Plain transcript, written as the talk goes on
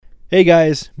Hey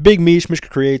guys, Big Mish, Mishka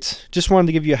Creates. Just wanted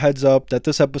to give you a heads up that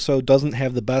this episode doesn't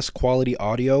have the best quality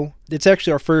audio. It's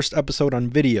actually our first episode on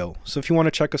video, so if you want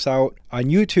to check us out on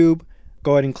YouTube,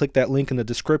 go ahead and click that link in the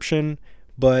description.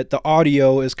 But the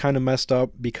audio is kind of messed up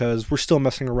because we're still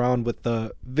messing around with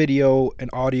the video and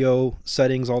audio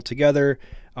settings all together,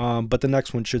 but the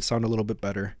next one should sound a little bit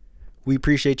better. We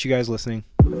appreciate you guys listening.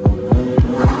 To me, it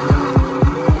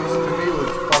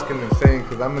was fucking insane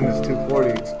because I'm in this 240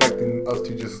 expecting us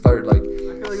to just start like. I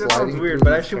feel like that sounds weird,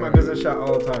 but I shoot my business shot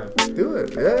all the time. Do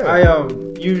it, yeah. I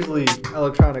usually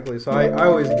electronically, so I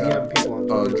always DM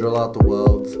people on drill out the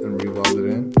welds and re-weld it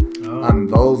in. Oh. On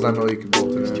those, I know you can bolt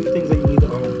it in. There's two things that you need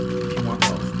to own if you want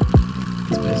wealth.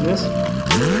 It's business.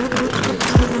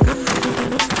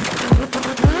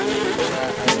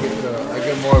 I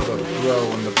get more of a thrill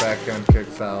when the back end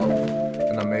kicks out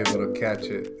and I'm able to catch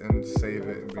it and save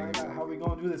it. And Find out how we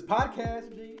gonna do this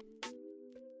podcast, G.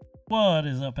 What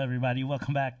is up, everybody?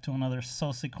 Welcome back to another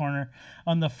Saucy Corner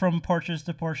on the From Porches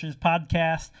to Porsches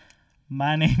podcast.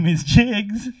 My name is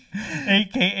Jigs,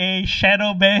 a.k.a.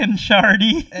 Shadow Band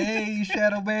Shardy. Hey,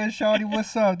 Shadow Band Shardy,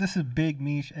 what's up? This is Big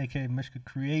Mish, a.k.a. Mishka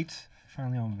Creates.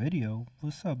 Finally on video.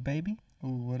 What's up, baby?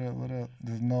 Ooh, what up?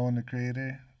 There's no one the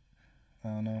creator? I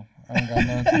don't know. I don't got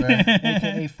none today.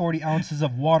 A.k.a. 40 ounces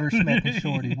of water smacking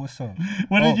Shorty. What's up?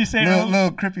 What did you say?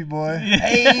 Little crippy boy.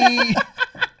 Hey!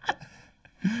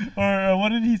 Or what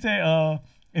did he say?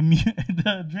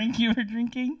 The drink you were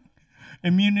drinking?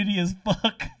 Immunity as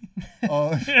fuck.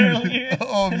 Immunity.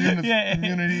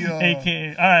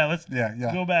 AKA. All right, let's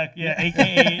go back. Yeah,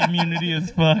 AKA immunity as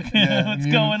fuck. What's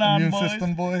going on, immune boys?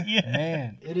 system boy. Yeah.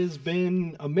 Man, it has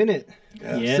been a minute.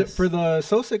 Yes. For the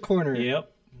Saucy Corner.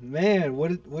 Yep. Man,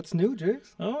 what's new,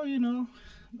 Jigs? Oh,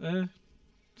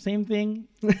 same thing.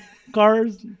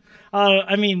 Cars.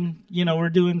 We're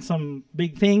doing some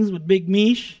big things with Big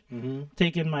Mish. Mm-hmm.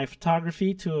 Taking my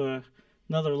photography to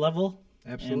another level.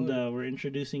 Absolutely. And we're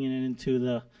introducing it into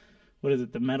the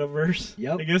metaverse?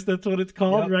 Yep. I guess that's what it's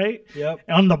called, right? Yep.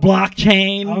 On the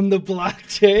blockchain. On the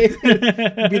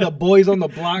blockchain. Be the boys on the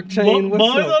blockchain.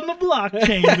 Boys on the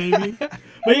blockchain, baby.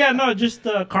 But yeah, no, just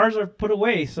cars are put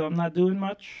away, so I'm not doing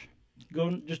much.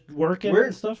 Just working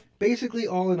and stuff. Basically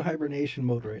all in hibernation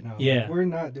mode right now. Yeah. We're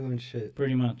not doing shit.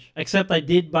 Pretty much. Except I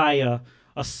did buy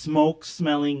a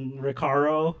smoke-smelling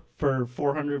Recaro for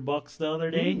 $400 the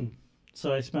other day.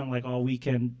 So I spent like all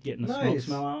weekend getting the smoke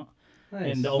smell out.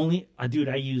 Nice. And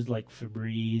I used like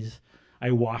Febreze.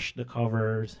 I washed the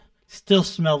covers. Still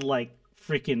smelled like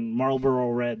freaking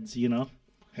Marlboro Reds, you know?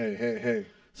 Hey.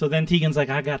 So then Tegan's like,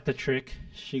 I got the trick.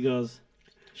 She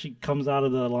comes out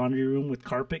of the laundry room with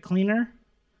carpet cleaner,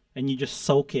 and you just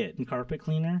soak it in carpet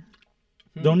cleaner.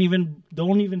 Don't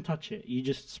even touch it. You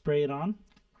just spray it on.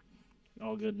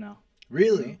 All good now.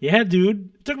 Really? Yeah,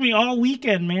 dude. It took me all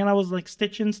weekend, man. I was like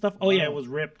stitching stuff. Oh yeah, it was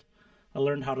ripped. I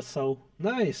learned how to sew.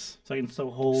 Nice. So I can sew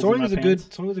holes. Sewing in is my a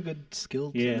pants. good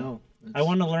skill to know. I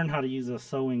want to learn how to use a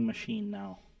sewing machine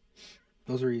now.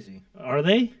 Those are easy. Are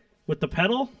they? With the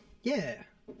pedal? Yeah.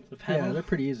 The pedal? Yeah, they're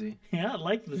pretty easy. Yeah, I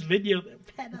like this video.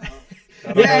 Pedal.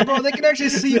 Yeah, bro, they can actually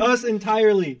see us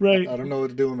entirely. Right. I don't know what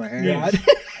to do with my hands. Yeah.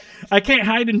 I can't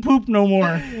hide and poop no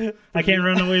more. I can't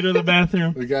run away to the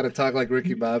bathroom. We got to talk like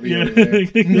Ricky Bobby. Yeah.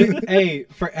 Hey,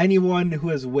 for anyone who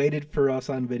has waited for us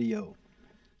on video,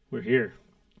 we're here.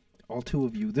 All two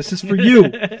of you. This is for you.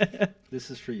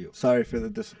 This is for you. Sorry for the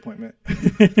disappointment.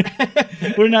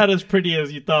 We're not as pretty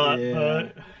as you thought. Yeah.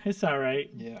 It's all right.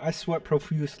 Yeah, I sweat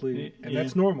profusely, and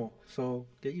that's normal. So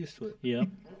get used to it. Yeah.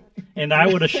 And I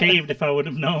would have shaved if I would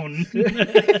have known.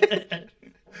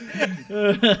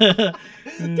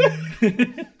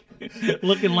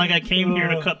 Looking like I came here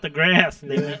to cut the grass.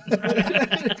 Wait,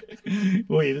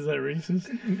 is that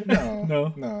racist?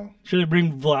 No. Should I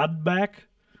bring Vlad back?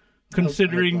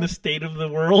 Considering the state of the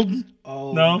world?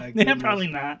 Oh, no? Yeah, probably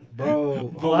not.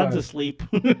 Bro, Vlad's asleep.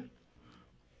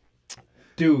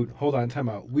 Dude, hold on, time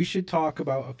out. We should talk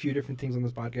about a few different things on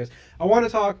this podcast. I want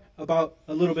to talk about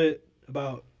a little bit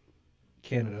about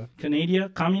Canada.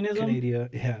 Communism? Canada,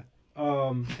 yeah.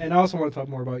 And I also want to talk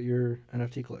more about your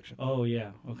NFT collection. Oh,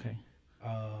 yeah, okay.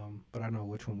 But I don't know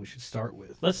which one we should start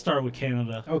with. Let's start with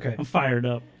Canada. Okay. I'm fired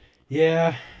up.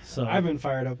 Yeah, so I've been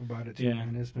fired up about it too, yeah.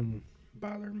 and it's been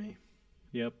bothering me.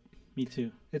 Yep, me too.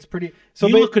 It's pretty... So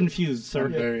you look confused, sir.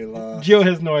 I'm very lost. Joe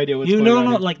has no idea what's going on.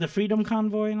 You know, like the Freedom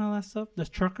Convoy and all that stuff? The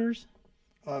truckers?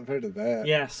 Oh, I've heard of that.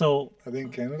 Yeah, so... I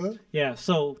think Canada? Yeah,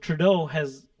 so Trudeau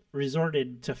has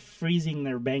resorted to freezing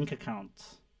their bank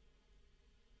accounts.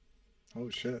 Oh,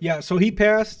 shit. Yeah, so he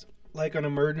passed like an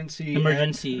emergency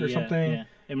or something. Yeah.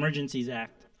 Emergencies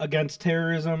Act. Against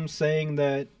terrorism, saying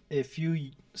that if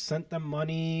you sent them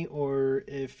money or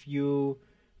if you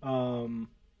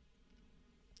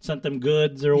sent them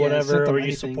goods or sent whatever, them or you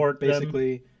anything, support them,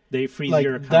 basically, they freeze like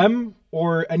your account. them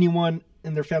or anyone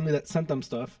in their family that sent them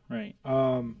stuff. Right.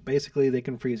 Basically, they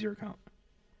can freeze your account.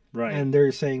 Right. And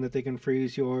they're saying that they can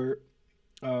freeze your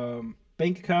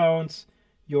bank accounts,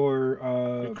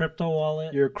 your crypto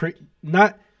wallet.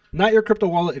 not your crypto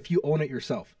wallet if you own it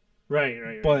yourself,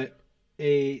 Right. but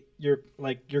your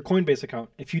Coinbase account.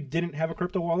 If you didn't have a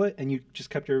crypto wallet and you just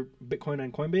kept your Bitcoin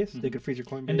on Coinbase, they could freeze your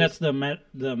Coinbase. And that's the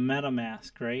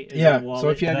MetaMask, right? Is yeah. that wallet? So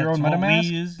if you have your own That's what we MetaMask,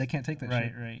 use. they can't take that Right,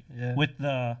 shit. right. Yeah.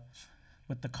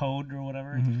 With the code or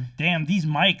whatever. Mm-hmm. Damn, these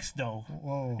mics though.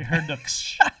 Whoa. You heard the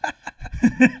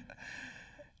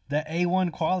The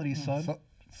A1 quality, son.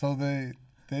 So they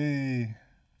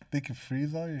can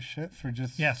freeze all your shit for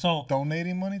just Yeah, so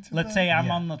donating money to let's them? say I'm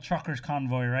Yeah. on the truckers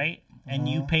convoy, right? And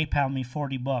you PayPal me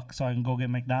 $40 so I can go get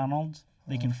McDonald's.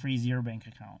 They can freeze your bank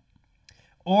account.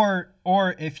 Or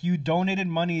if you donated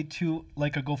money to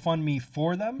like a GoFundMe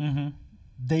for them,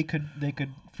 they could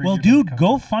freeze Well, your dude, bank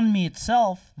account. GoFundMe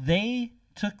itself, they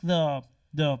took the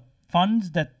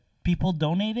funds that people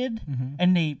donated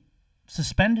and they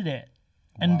suspended it.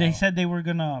 And they said they were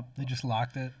gonna They just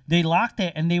locked it. they locked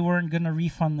it and they weren't gonna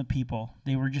refund the people.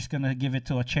 They were just gonna give it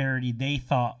to a charity they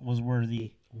thought was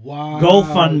worthy. Wow.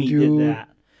 GoFundMe dude. did that.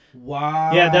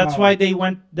 Wow. Yeah, that's why they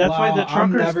went. That's why the I'm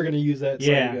truckers. never gonna use that. Site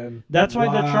Yeah, again. that's why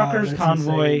the Wow, truckers that's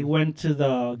convoy insane. went to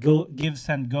the Give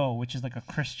Send Go, which is like a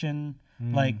Christian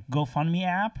like GoFundMe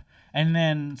app, and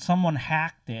then someone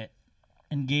hacked it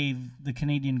and gave the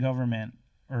Canadian government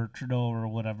or Trudeau or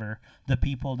whatever the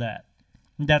people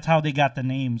that's how they got the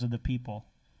names of the people.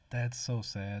 That's so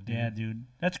sad, dude. Yeah, dude,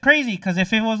 that's crazy. Because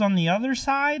if it was on the other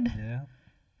side Yeah.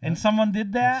 and someone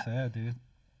did That's that, sad, dude.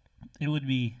 it would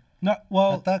be. No, I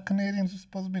well, thought Canadians were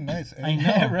supposed to be nice. I know.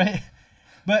 yeah, right.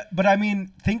 But I mean,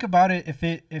 think about it. If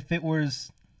it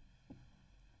was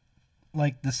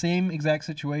like the same exact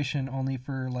situation, only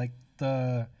for like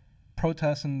the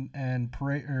protests and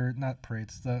parade or not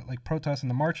parades, the like protests and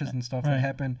the marches and stuff Right. that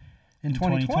happened in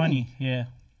 2020, yeah,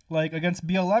 like against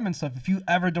BLM and stuff. If you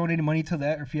ever donated money to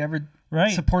that, or if you ever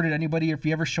right. supported anybody, or if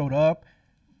you ever showed up,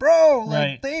 bro, like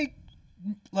Right. they,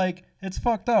 like it's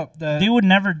fucked up. That They would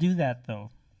never do that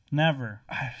though. Never.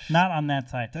 Not on that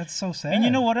side. that's so sad. And you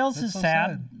know what else That's is so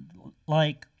sad?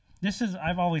 Like,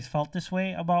 I've always felt this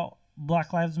way about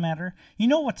Black Lives Matter. You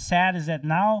know what's sad is that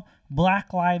now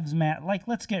Black Lives Matter, like,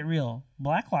 let's get real.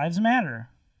 Black Lives Matter,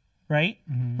 right?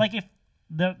 Like, if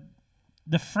the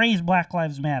phrase Black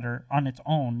Lives Matter on its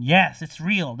own, yes, it's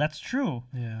real. That's true.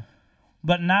 Yeah.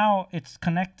 But now it's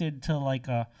connected to, like,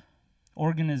 a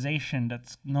organization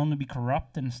that's known to be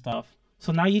corrupt and stuff.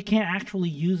 So now you can't actually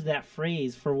use that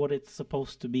phrase for what it's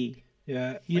supposed to be.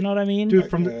 Yeah. You know what I mean? Dude,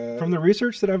 from the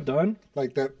research that I've done,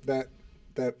 Like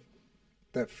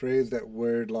that phrase, that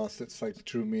word lost its like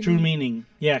true meaning. True meaning.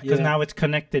 Yeah, because Yeah. now it's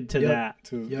connected to Yep. that.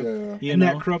 To, Yep. yeah. You and know?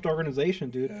 that corrupt organization,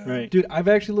 dude. Yeah. Right. Dude, I've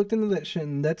actually looked into that shit,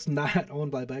 and that's not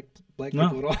owned by black No.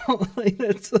 people at all. Like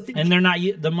that's like, And they're not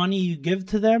the money you give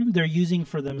to them. They're using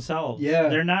for themselves. Yeah.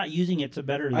 they're not using it to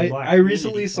better the I black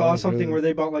recently community. saw Oh, something really? where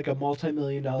they bought like a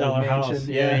multi-million-dollar Dollar mansion. house.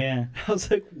 Yeah. I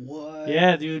was like, what?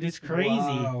 Yeah, dude, it's crazy.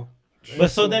 Wow. But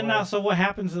so so then wild. now, so what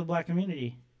happens to the black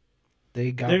community?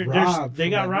 They got They're robbed. they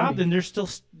from got that robbed, money. and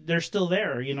they're still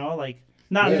there. You know, like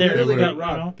not Yeah, there, they they were- got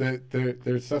robbed. You know?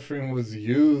 Their suffering was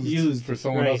used for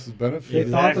someone right. else's benefit.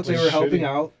 They thought that It's they just were helping shitty.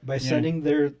 out by sending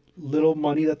their little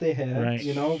money that they had, Right.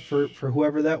 you know, for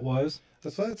whoever that was.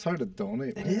 That's why it's hard to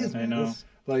donate. It man. is, I man. know. It's-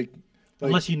 Like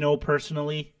Unless you know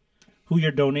personally who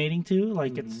you're donating to,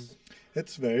 like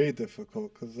it's very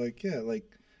difficult because like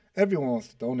everyone wants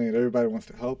to donate, everybody wants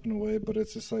to help in a way, but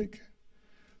it's just like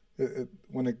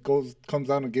when it comes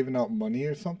down to giving out money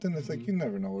or something, it's like you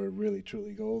never know where it really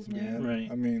truly goes, man. right.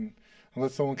 I mean,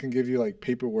 unless someone can give you like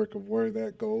paperwork of where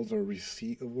that goes or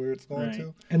receipt of where it's going Right.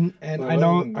 to. And But I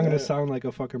know other than I'm gonna that- sound like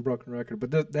a fucking broken record,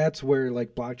 but that's where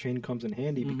like blockchain comes in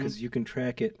handy because you can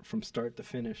track it from start to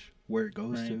finish where it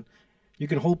goes Right. to. You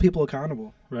can hold people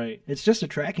accountable. right, It's just a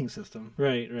tracking system,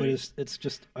 right. but it's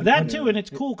just That too, and it's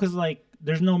cool because like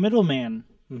there's no middleman.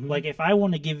 Mhm. Like if I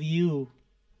want to give you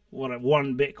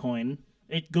one Bitcoin,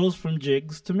 it goes from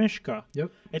Jigs to Mishka.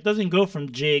 Yep. It doesn't go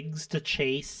from Jigs to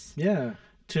Chase Yeah.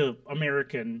 to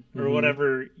American or Mhm.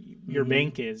 whatever your Mhm.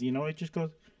 bank is. You know, it just goes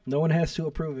No one has to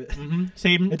approve it.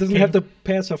 same. It doesn't came- have to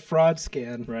pass a fraud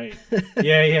scan. Right.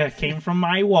 Yeah. Came from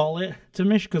my wallet to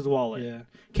Mishka's wallet. Yeah.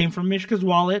 Came from Mishka's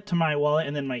wallet to my wallet,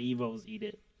 and then my Evos eat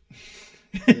it.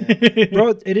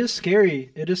 Bro, it is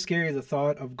scary. It is scary the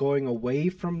thought of going away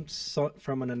from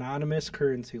an anonymous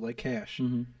currency like cash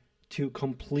Mhm. to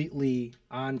completely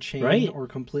on chain Right. or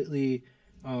completely,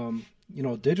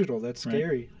 digital. That's Right.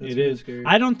 scary. That's It really is. scary.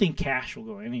 I don't think cash will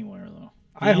go anywhere though.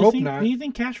 I Do you hope think- not. Do you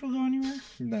think cash will go anywhere?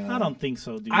 No. I don't think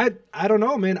so, dude. I don't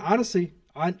know, man. Honestly,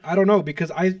 I don't know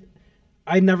because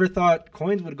I never thought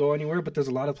coins would go anywhere, but there's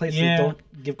a lot of places Yeah. that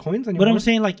don't give coins anymore. But I'm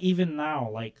saying, like, even now,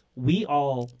 like, we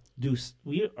all do,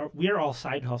 we are all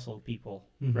side hustle people,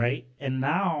 Mhm. right? And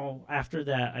now, after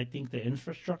that, I think the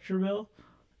infrastructure bill,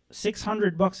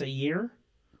 $600 a year,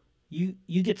 you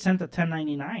get sent a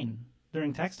 1099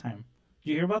 during tax time. Do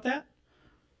you hear about that?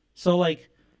 So, like,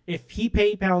 if he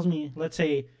PayPal's me, let's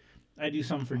say I do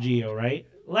something for Geo, right?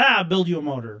 Build you a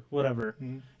motor, whatever,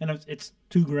 Mhm. and it's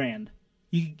 $2,000.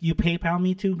 You PayPal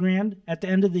me $2,000. At the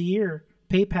end of the year,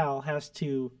 PayPal has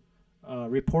to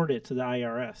report it to the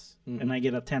IRS, and I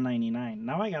get a 1099.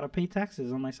 Now I gotta pay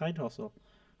taxes on my side hustle,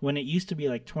 when it used to be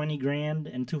like $20,000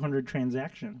 and 200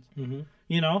 transactions. Mhm.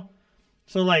 You know,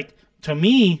 so like to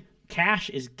me, cash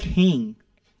is king.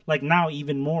 Like now,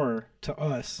 even more to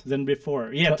us, than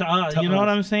before. Yeah, To- you know us. what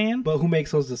I'm saying? but who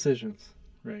makes those decisions?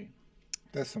 Right.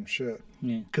 That's some shit.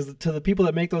 Yeah. Because to the people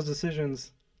that make those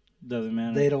decisions, Doesn't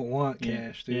matter. they don't want Yeah.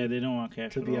 cash, dude. Yeah, they don't want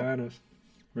cash. to at be all. honest,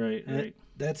 Right. And Right.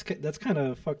 that's kind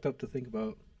of fucked up to think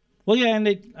about. Well, yeah, and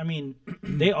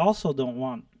they also don't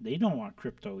want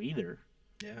crypto either.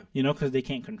 Yeah. You know, because they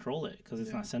can't control it because it's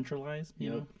Yeah. not centralized. You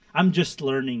Yep. know, I'm just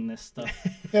learning this stuff.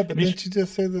 Yeah, but Mich- didn't you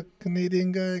just say the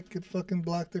Canadian guy could fucking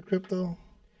block their crypto?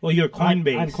 Well, your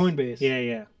Coinbase. On Coinbase. Yeah,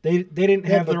 yeah. They didn't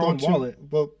have but their own don't you- wallet.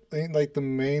 But ain't like the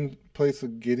main place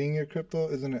of getting your crypto,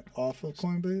 isn't it off of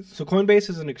Coinbase? So Coinbase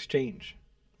is an exchange.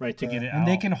 Right to get it And out.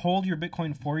 they can hold your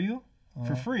Bitcoin for you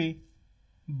for Uh-huh. free,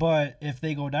 but if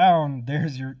they go down,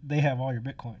 they have all your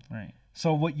Bitcoin. Right.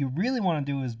 So what you really want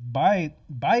to do is buy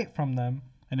it from them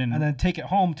And then, and then take it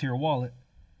home to your wallet,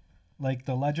 like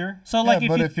the ledger. so like yeah, if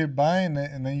but you, if you're buying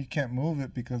it and then you can't move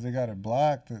it because they got it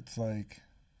blocked, it's like,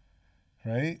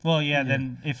 right? well, yeah,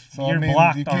 then if So, I you're mean,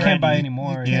 blocked you already, can't buy you-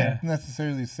 anymore, You yeah. can't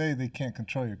necessarily say they can't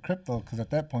control your crypto because at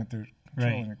that point they're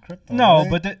controlling Right. your crypto. No, right?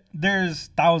 but there's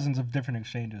thousands of different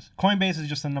exchanges. Coinbase is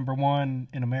just the number one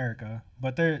in America,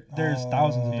 but there's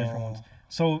thousands of different ones.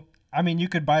 So I mean, you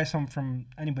could buy some from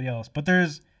anybody else, but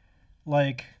there's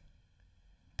like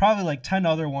probably like 10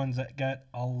 other ones that get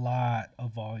a lot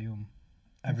of volume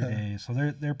every Okay. day. So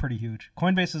they're pretty huge.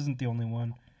 Coinbase isn't the only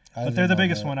one, I but they're didn't the know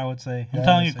biggest that. one, I would say. I'm Yeah,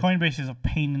 telling you, it's Coinbase is a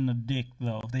pain in the dick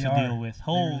though They to are. deal with.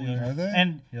 They really Holy, are. Are they?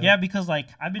 and Yeah. yeah, because like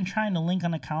I've been trying to link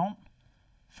an account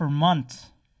for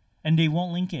months, and they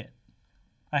won't link it.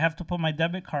 I have to put my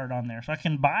debit card on there so I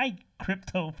can buy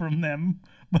crypto from them,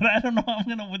 but I don't know how I'm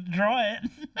gonna withdraw it.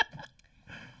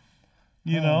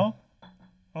 You know?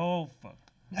 Oh fuck.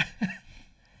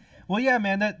 Well, yeah,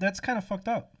 man, that's kind of fucked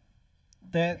up.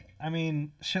 I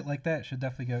mean, shit like that should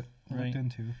definitely get looked Right.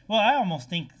 into. Well, I almost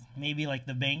think maybe like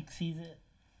the bank sees it,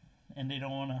 and they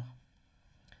don't want to.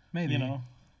 Maybe. You know,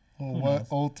 Well, Who what knows?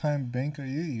 old time bank are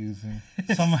you using?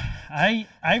 some I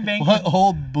bank. What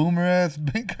old boomer ass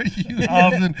bank are you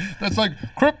using? That's like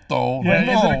crypto. Yeah, Like,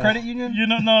 Is it a no. credit union? You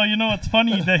know, no, you know what's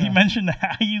funny that he mentioned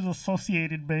that I use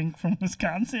Associated Bank from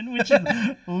Wisconsin, which is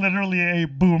literally a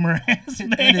boomer ass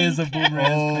bank. It is a boomer.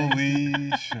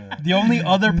 Holy shit. The only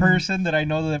other person that I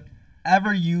know that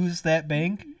ever used that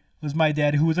bank was my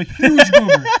dad, who was a huge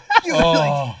boomer. Oh.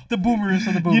 Like, the boomers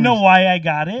of the boomers. You know why I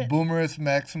got it? Boomerus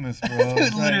Maximus, bro.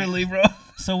 Literally, bro.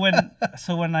 So when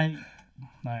I, all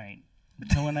right.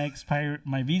 So when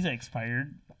my visa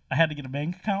expired, I had to get a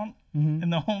bank account, Mhm.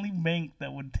 and the only bank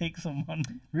that would take some money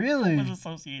Really? was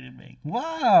Associated Bank.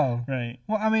 Wow. Right.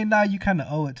 Well, I mean, now you kind of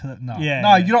owe it to them. No. Yeah, No,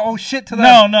 yeah. you don't owe shit to them.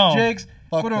 No, no. Jakes,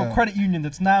 Fuck go to a them. credit union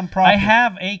that's non-profit. I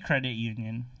have a credit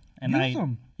union, and Use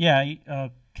them.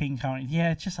 King County.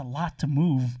 Yeah, it's just a lot to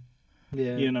move,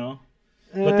 Yeah. you know.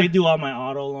 But they do all my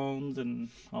auto loans and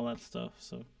all that stuff.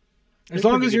 So as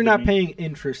they're long pretty as you're good to not me. paying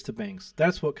interest to banks,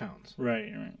 that's what counts.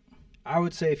 right. I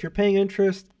would say if you're paying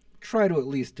interest, try to at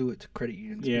least do it to credit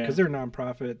unions Yeah. because they're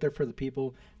nonprofit. They're for the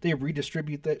people. They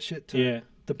redistribute that shit to Yeah.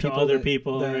 the to people other that,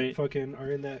 people, that right. fucking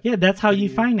are in that. Yeah, that's how you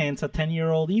Yeah. finance a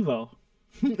 10-year-old Evo.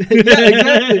 Yeah,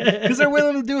 exactly. Because they're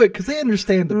willing to do it because they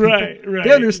understand the people. Right, right.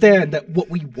 They understand that what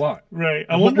we want. Right.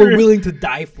 I And what wonder. we're willing to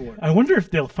die for. I wonder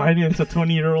if they'll finance a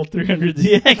 20-year-old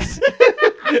 300ZX.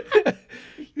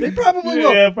 They probably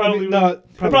will. Yeah, probably. I mean, will. no,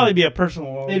 It'd probably be a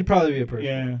personal loan. It'd probably be a person.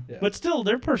 Yeah. Yeah. But still,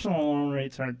 their personal loan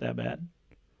rates aren't that bad.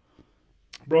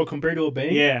 Bro, compared to a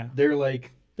bank, Yeah. they're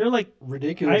like They're like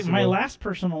ridiculous. my low. last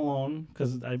personal loan,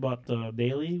 because I bought the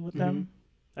daily with them.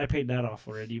 I paid that off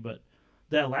already, but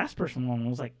that last personal loan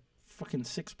was like fucking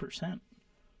 6%.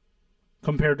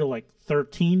 compared to like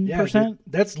 13%. Yeah, dude,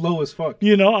 that's low as fuck.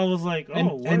 You know, I was like,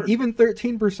 oh, And word. even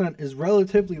 13% is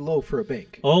relatively low for a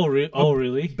bank. oh,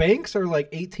 really? Banks are like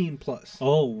 18 plus.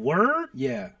 Oh, word?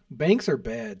 Yeah, banks are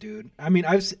bad, dude. I mean,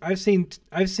 I've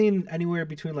seen anywhere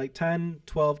between like 10,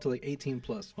 12 to like 18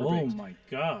 plus for Oh banks. my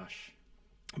gosh.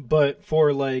 But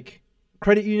for like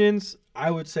credit unions, I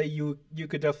would say you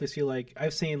could definitely see like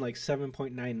I've seen like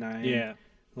 7.99. Yeah.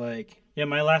 Like Yeah,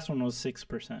 my last one was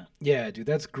 6%. yeah, dude,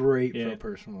 that's great Yeah. for a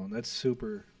personal loan. That's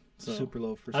super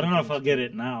low for. I don't know if something I'll get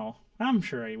it now. I'm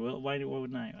sure I will. Why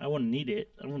wouldn't I? I wouldn't need it.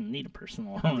 I wouldn't need a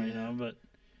personal loan right now, but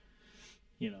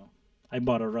you know, I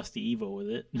bought a Rusty Evo with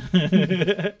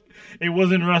it. It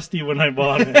wasn't rusty when I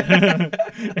bought it.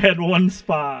 It had one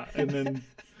spot, and then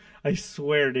I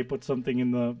swear they put something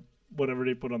in the whatever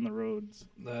they put on the roads,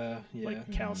 Yeah,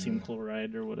 like calcium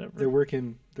chloride or whatever. they're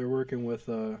working with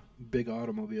a big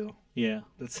automobile. Yeah.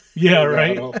 That's Yeah, Big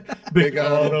right. auto. Big Big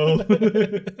auto.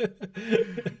 auto.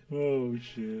 Oh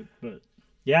shit! But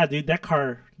yeah, dude, that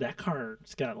car's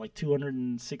got like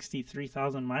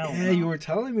 263,000 miles. yeah, now. you were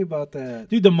telling me about that.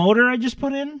 Dude, the motor I just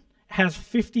put in has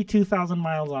 52,000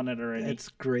 miles on it already. That's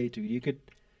great, dude. You could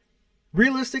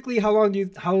realistically,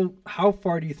 how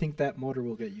far do you think that motor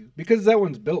will get you? Because that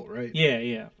one's built, right?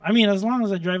 yeah. I mean, as long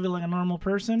as I drive it like a normal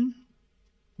person,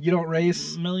 You don't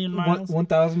race million miles.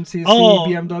 1,000 cc Oh,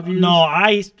 BMWs. no,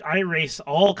 I race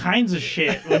all kinds of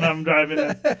shit when I'm driving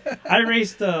it. I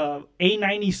raced the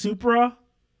A90 Supra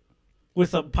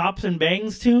with a Pops and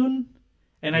Bangs tune,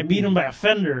 and I beat him by a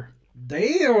fender.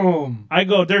 Damn, I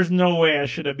go, there's no way I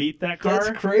should have beat that car.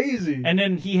 that's crazy. And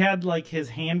then he had like his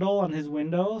handle on his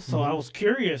window, so I was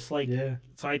curious, like, Yeah.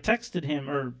 so I texted him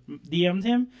or DM'd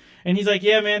him, and he's like,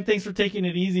 "Yeah, man, thanks for taking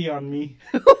it easy on me."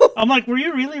 I'm like, "Were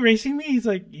you really racing me?" He's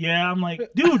like, "Yeah." I'm like,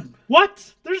 "Dude,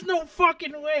 what? There's no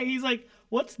fucking way." He's like,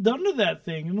 "What's done to that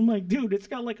thing?" And I'm like, "Dude, it's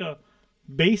got like a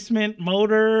basement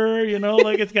motor, you know,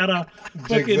 like it's got a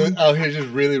Jake's fucking." out here just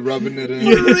really rubbing it in.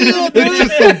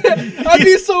 I'd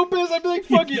be so pissed. I'd be like,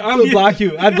 "Fuck you." I would block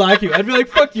you. I'd block you. I'd be like,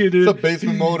 "Fuck you, It's a dude."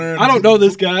 basement motor. I don't know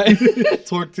this guy.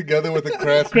 Torqued together with a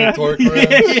Craftsman torque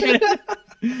wrench.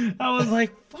 I was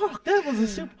like, "Fuck, that was a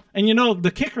super." And you know,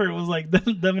 the kicker was like,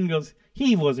 Devin goes,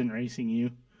 "He wasn't racing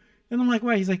you." And I'm like,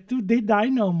 "Why?" He's like, "Dude, they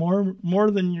dyno more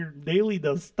than your daily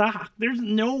does stock. There's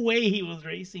no way he was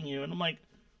racing you." And I'm like,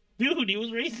 "Dude, he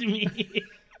was racing me."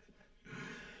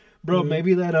 Bro,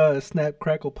 maybe that snap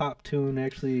crackle pop tune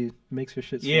actually makes your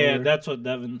shit slower. Yeah, that's what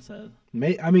Devin said.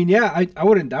 I mean, yeah, I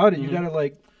wouldn't doubt it. You gotta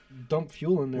like dump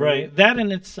fuel in there, Right. That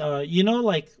and it's you know,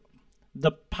 like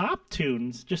the pop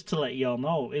tunes, just to let y'all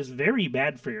know, is very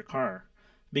bad for your car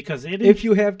because it If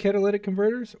you have catalytic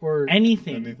converters or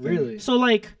anything. really, So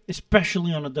like,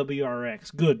 especially on a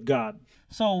WRX, good God.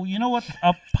 So you know what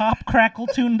a pop crackle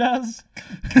tune does?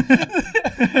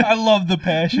 I love the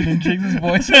passion in Jigs'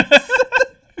 voice.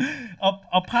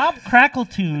 A pop crackle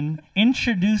tune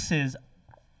introduces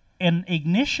an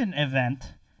ignition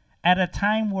event at a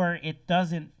time where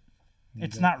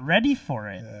it's not ready for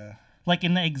it. Yeah. Like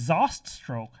in the exhaust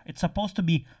stroke, it's supposed to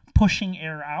be pushing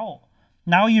air out.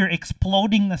 Now you're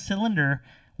exploding the cylinder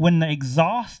when the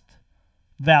exhaust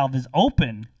valve is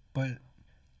open. But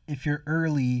if you're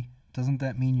early, doesn't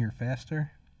that mean you're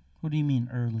faster? What do you mean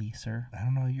early, sir? I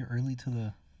don't know. You're early to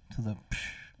the.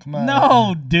 Come on.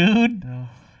 No, dude. The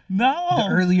No.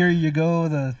 earlier you go,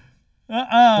 the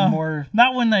more.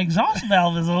 Not when the exhaust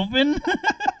valve is open.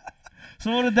 So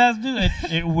what did that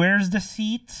do? It wears the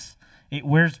seats. It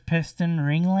wears piston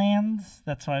ringlands.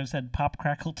 That's why I said pop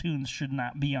crackle tunes should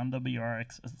not be on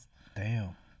WRXs. Damn.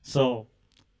 So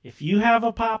if you have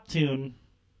a pop tune,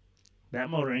 that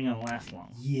motor ain't gonna last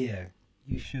long. Yeah.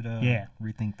 You should Yeah.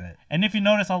 rethink that. And if you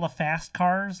notice all the fast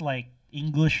cars like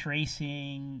English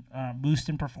Racing, Boost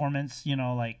in Performance, you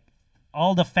know, like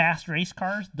all the fast race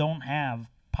cars don't have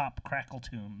pop crackle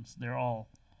tunes. They're all,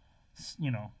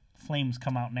 you know, flames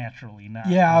come out naturally. Not,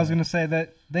 Yeah, I was gonna say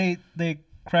that they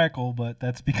crackle, but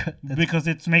that's because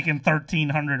it's making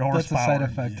 1,300 horsepower. That's a side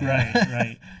effect, yeah.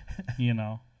 Right. You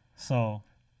know, so,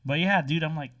 but yeah, dude,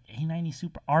 I'm like A90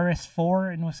 Super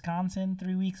RS4 in Wisconsin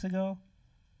 3 weeks ago.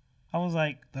 I was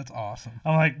like, that's awesome,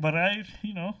 I'm like, but I.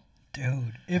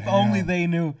 dude. If only they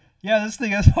knew. Yeah, this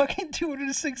thing has fucking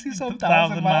 260-some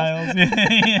thousand miles.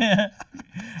 Yeah.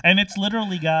 And it's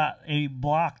literally got a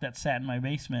block that sat in my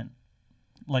basement,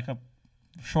 like a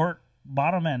short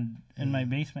bottom end in my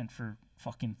basement for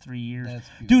fucking 3 years. That's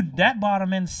Dude, beautiful. that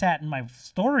bottom end sat in my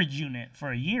storage unit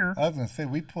for a year. I was gonna say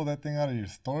we pulled that thing out of your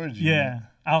storage unit. Yeah,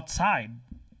 outside,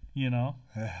 you know.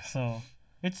 Yeah. So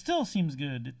it still seems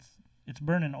good. It's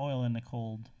burning oil in the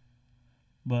cold,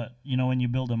 but you know when you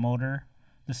build a motor,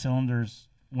 the cylinders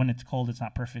when it's cold, it's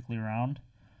not perfectly round,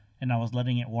 and I was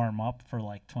letting it warm up for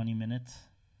like 20 minutes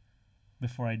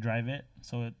before I drive it,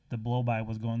 so the blow by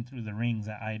was going through the rings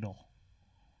at idle.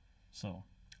 So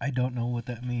I don't know what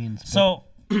that means. So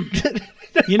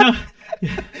you know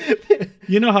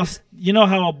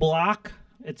how a block,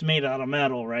 it's made out of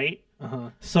metal, right?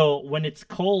 So when it's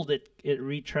cold, it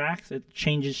retracts, it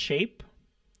changes shape.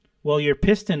 Well, your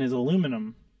piston is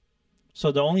aluminum.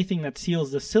 So the only thing that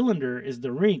seals the cylinder is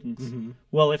the rings.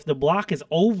 Well, if the block is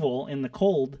oval in the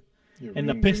cold and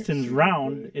the piston's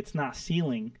round, it's not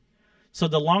sealing. So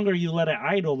the longer you let it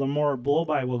idle, the more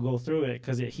blow-by will go through it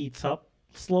because it heats up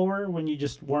slower when you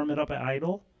just warm it up at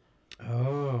idle.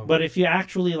 Oh. But if you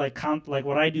actually count, like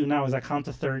what I do now is I count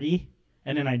to 30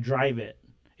 and then I drive it.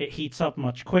 It heats up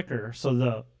much quicker,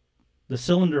 so the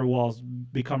cylinder walls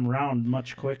become round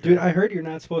much quicker. Dude, I heard you're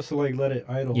not supposed to let it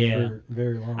idle for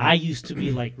very long. I used to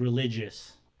be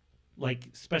religious,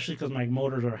 especially because my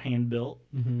motors are hand built.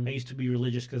 I used to be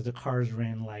religious because the cars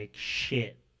ran like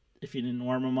shit if you didn't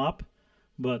warm them up.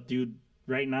 But dude,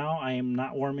 right now I am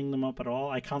not warming them up at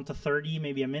all. I count to 30,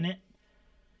 maybe a minute.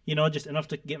 Just enough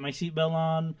to get my seatbelt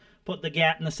on, put the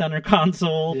GAT in the center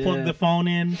console, plug the phone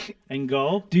in, and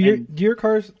go. Do your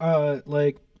cars for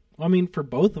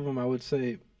both of them, I would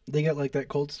say they get that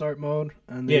cold start mode,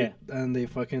 and they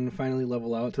fucking finally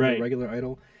level out to the regular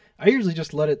idle. I usually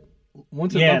just let it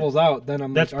once it levels out.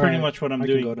 Then that's pretty much what I'm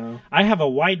doing. Can go now. I have a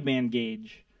wideband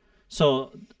gauge,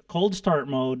 so cold start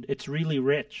mode, it's really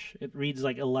rich. It reads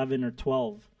 11 or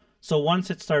 12. So once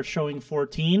it starts showing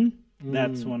 14,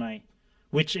 that's when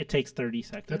which it takes 30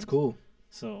 seconds. That's cool.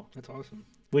 So that's awesome.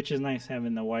 Which is nice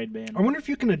having the wideband. I wonder if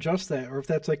you can adjust that, or if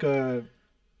that's the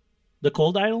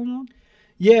cold idle mode.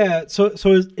 Yeah. So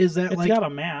is that it's got a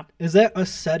map? Is that a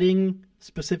setting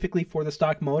specifically for the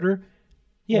stock motor?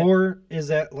 Yeah. Or is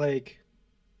that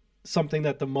something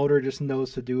that the motor just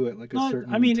knows to do at a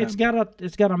certain? temp?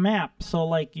 It's got a map.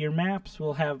 So your maps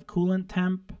will have coolant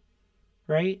temp,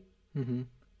 right? Mm-hmm.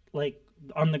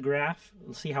 On the graph,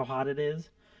 see how hot it is.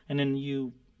 And then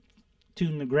you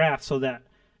tune the graph so that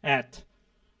at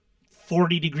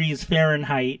 40 degrees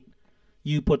Fahrenheit,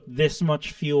 you put this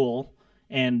much fuel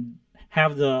and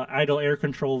have the idle air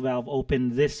control valve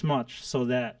open this much so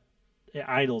that it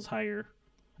idles higher.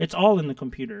 It's all in the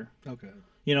computer. Okay.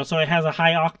 So it has a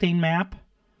high octane map,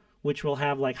 which will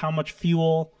have how much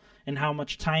fuel and how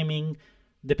much timing,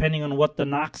 depending on what the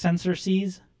NOx sensor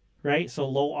sees, right? So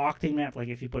low octane map,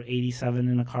 if you put 87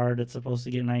 in a car that's supposed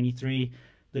to get 93,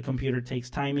 the computer takes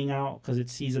timing out because it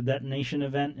sees a detonation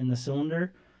event in the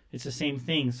cylinder. It's the same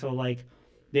thing. So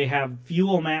they have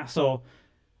fuel map. So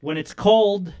when it's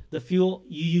cold, the fuel,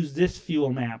 you use this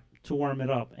fuel map to warm it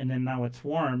up. And then now it's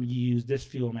warm, you use this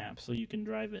fuel map so you can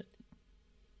drive it.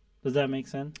 Does that make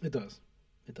sense? It does.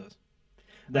 It does.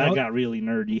 That got really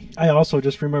nerdy. I also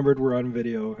just remembered we're on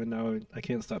video, and now I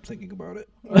can't stop thinking about it.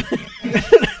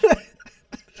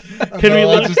 Can we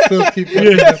look?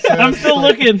 I'm still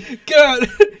looking. God,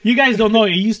 you guys don't know.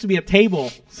 It used to be a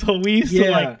table, so we used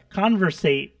to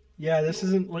conversate. Yeah, this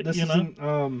isn't.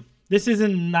 This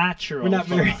isn't natural. We're not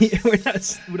very.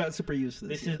 We're not super used to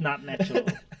this. This is not natural.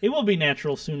 It will be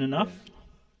natural soon enough.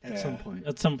 At some point.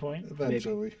 At some point,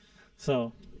 eventually. Maybe.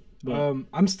 So, but.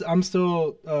 I'm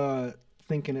still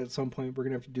thinking at some point we're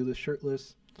gonna have to do this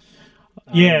shirtless.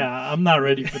 I'm not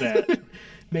ready for that.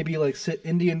 Maybe sit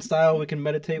Indian style. We can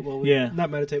meditate. Well, not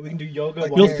meditate. We can do yoga.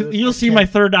 You'll see my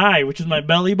third eye, which is my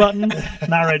belly button.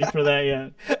 Not ready for that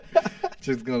yet.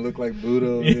 Just gonna look like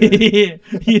Buddha.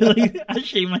 I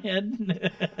shave my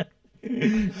head.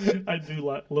 I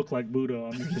do look like Buddha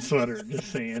on the sweater.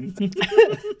 Just saying.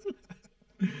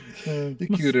 You're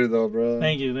cuter though, bro.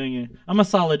 Thank you. I'm a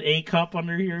solid A cup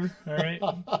under here. All right,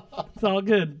 it's all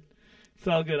good.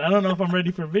 I don't know if I'm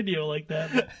ready for video like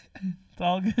that. But it's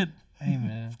all good. Hey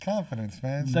man, it's confidence,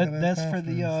 man. That's for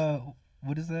the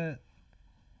what is that?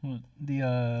 The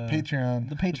Patreon.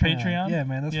 The Patreon. Yeah,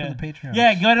 man, that's for the Patreon.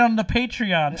 Yeah, get on the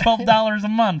Patreon. $12 a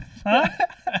month, huh?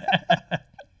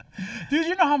 Dude,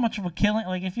 you know how much of a killing?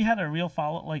 If you had a real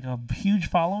a huge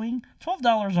following,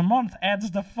 $12 a month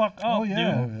adds the fuck up, dude.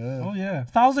 Oh yeah.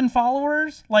 1,000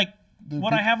 followers, dude,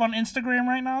 what I have on Instagram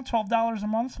right now, $12 a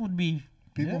month would be.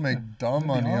 People make dumb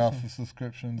money off of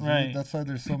subscriptions. Right. That's why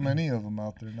there's so many of them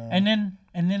out there now. And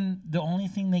then the only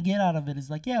thing they get out of it is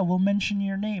we'll mention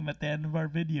your name at the end of our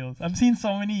videos. I've seen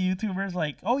so many YouTubers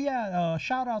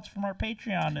shout outs from our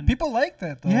Patreon, and people like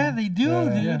that though. Yeah, they do,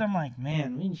 dude. Yeah. I'm like,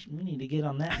 man, we need to get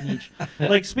on that niche.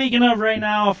 Speaking of right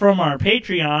now from our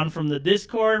Patreon, from the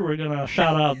Discord, we're gonna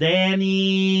shout out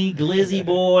Danny, Glizzy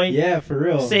Boy. Yeah, for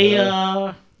real.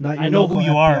 Saya. Not I know local who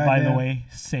you are, FBI by the man. way.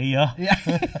 Seiya. Yeah.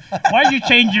 Why'd you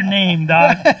change your name,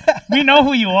 dog? We know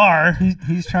who you are.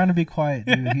 He's trying to be quiet,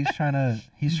 dude. He's trying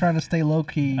to stay low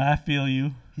key. I feel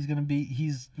you. He's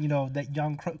that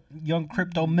young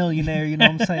crypto millionaire, you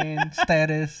know what I'm saying?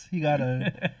 Status. You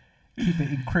gotta keep it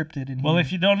encrypted in Well, here.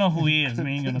 if you don't know who he is, we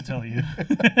ain't gonna tell you.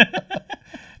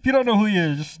 If you don't know who he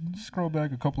is, just scroll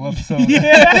back a couple episodes.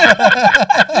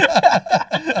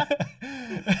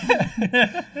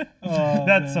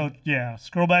 That's so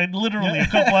scroll back literally a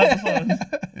couple episodes.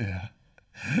 Yeah.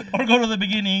 Or go to the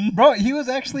beginning. Bro, he was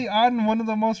actually on one of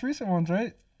the most recent ones,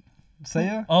 right?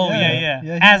 Seiya? Oh, yeah. he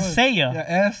As was. Seiya. Yeah,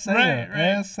 as Seiya. Right.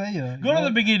 As Seiya. Go to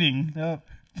the beginning. Yep.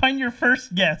 Find your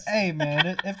first guest. Hey,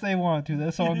 man, if they want to,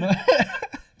 that's on the...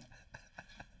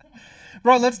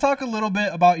 Bro, let's talk a little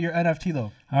bit about your NFT,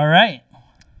 though. All right.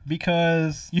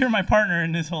 Because... You're my partner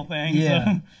in this whole thing. Yeah.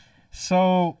 So.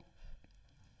 So,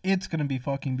 it's going to be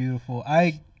fucking beautiful.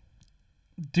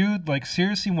 Dude, like,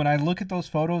 seriously, when I look at those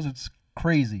photos, it's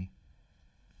crazy.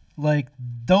 Like,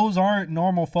 those aren't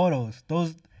normal photos.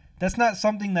 That's not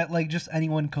something that, like, just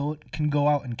anyone can go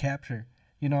out and capture,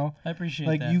 you know? I appreciate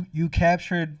Like, that. you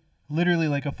captured literally,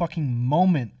 like, a fucking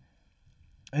moment.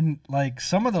 And, like,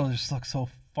 some of those just look so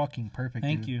fucking perfect,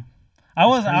 Thank dude. you. I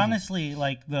was crazy. honestly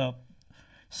like the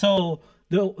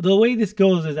way this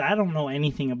goes is I don't know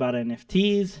anything about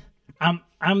NFTs. I'm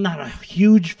not a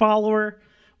huge follower,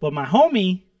 but my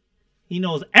homie, he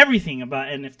knows everything about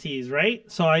NFTs, right?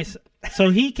 So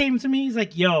he came to me. He's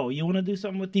like, "Yo, you want to do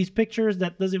something with these pictures?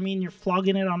 That doesn't mean you're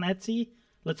flogging it on Etsy.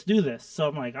 Let's do this." So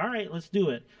I'm like, "All right, let's do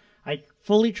it." I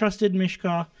fully trusted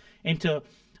Mishka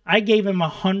I gave him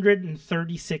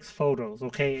 136 photos,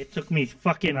 okay? It took me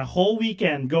fucking a whole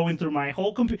weekend going through my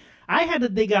whole computer. I had to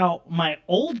dig out my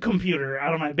old computer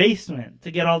out of my basement to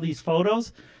get all these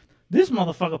photos. This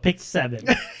motherfucker picked 7.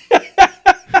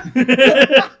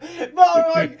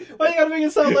 Why you gotta make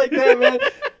it sound like that, man?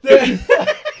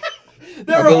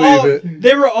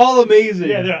 They were all amazing.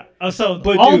 Yeah,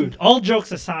 But dude. all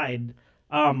jokes aside,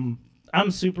 I'm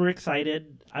super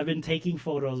excited. I've been taking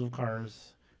photos of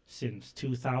cars since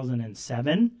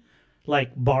 2007,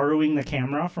 like borrowing the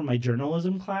camera from my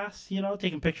journalism class,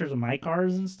 taking pictures of my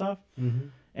cars and stuff. Mm-hmm.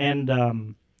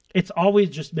 And it's always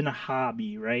just been a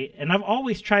hobby, right? And I've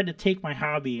always tried to take my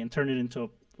hobby and turn it into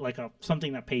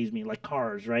something that pays me, like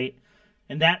cars, right?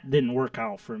 And that didn't work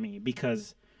out for me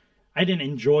because I didn't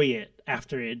enjoy it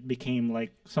after it became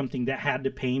like something that had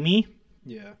to pay me.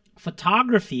 Yeah.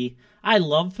 Photography, I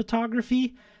love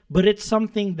photography, but it's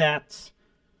something that's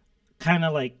kind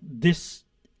of like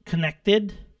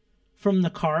disconnected from the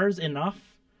cars enough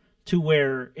to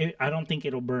where I don't think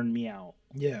it'll burn me out.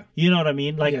 Yeah. You know what I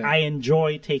mean? Like, Yeah. I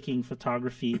enjoy taking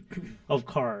photography of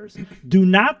cars. Do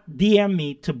not DM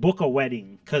me to book a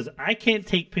wedding, because I can't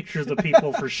take pictures of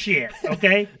people for shit,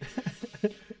 okay?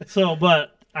 So,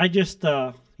 but I just,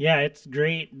 it's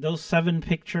great. Those 7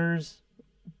 pictures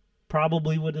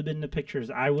probably would have been the pictures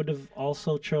I would have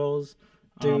also chose.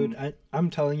 Dude, I'm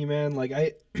telling you, man, like,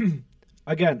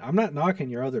 again, I'm not knocking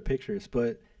your other pictures,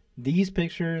 but these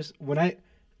pictures, when I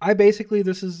basically,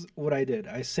 this is what I did.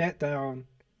 I sat down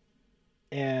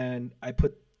and I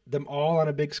put them all on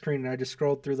a big screen and I just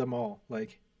scrolled through them all,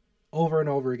 like, over and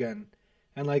over again.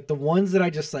 And, like, the ones that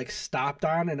I just, like, stopped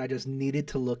on and I just needed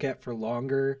to look at for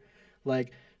longer,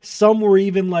 like, some were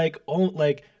even, like,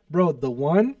 bro,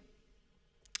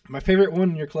 my favorite one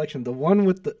in your collection, the one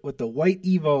with the white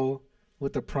Evo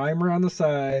with the primer on the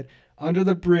side, under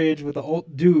the bridge with the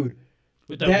old dude.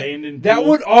 With the abandoned that pool.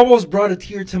 one almost brought a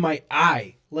tear to my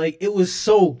eye. Like, it was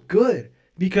so good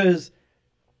because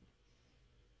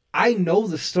I know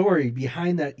the story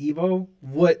behind that Evo,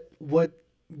 what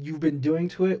you've been doing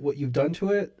to it, what you've done to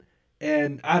it,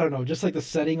 and I don't know, just like the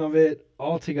setting of it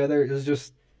all together, it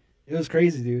was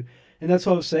crazy, dude. And that's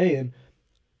what I was saying.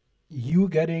 You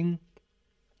getting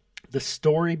the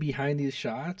story behind these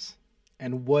shots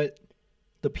and what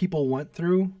the people went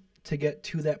through to get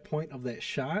to that point of that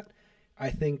shot, I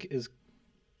think is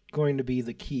going to be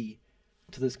the key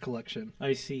to this collection.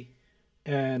 I see.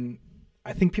 And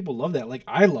I think people love that. Like,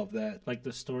 I love that. Like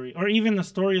the story, or even the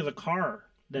story of the car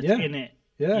that's Yeah. in it.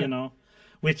 Yeah. You know,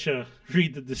 which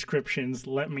read the descriptions.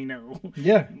 Let me know.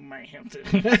 Yeah. Might have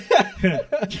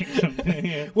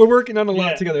to. We're working on a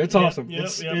lot Yeah. together. It's Yep, awesome. yep,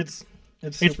 yep.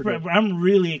 It's super good. I'm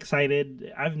really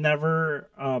excited. I've never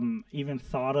even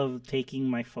thought of taking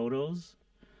my photos.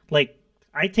 Like,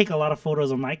 I take a lot of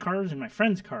photos of my cars and my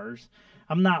friends' cars.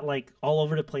 I'm not like all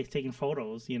over the place taking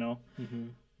photos, Mm-hmm.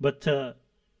 But to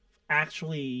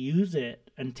actually use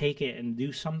it and take it and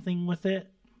do something with it,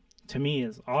 to me,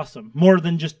 is awesome. More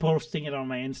than just posting it on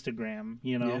my Instagram,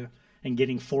 Yeah. and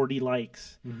getting 40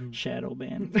 likes. Shadow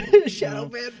ban. Shadow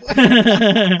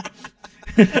ban.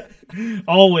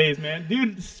 Always, man.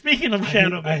 Dude, speaking of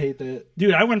shadow I ban. hate that.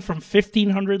 Dude, I went from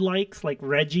 1,500 likes, like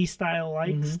Reggie style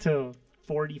likes, to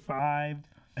 45.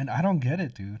 And I don't get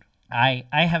it, dude. I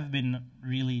have been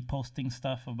really posting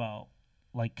stuff about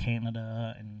like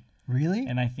Canada Really?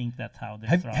 and I think that's how they're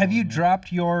Have throttling you it.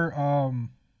 dropped your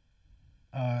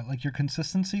like your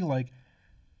consistency? Like,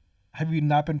 have you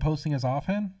not been posting as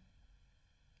often?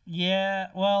 Yeah,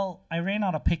 well, I ran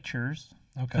out of pictures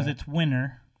because Okay. it's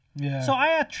winter. Yeah. So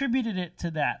I attributed it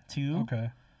to that too.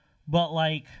 Okay. But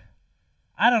like,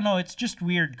 I don't know. It's just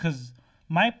weird because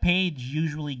my page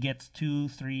usually gets 2,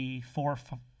 3, 4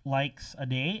 likes a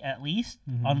day at least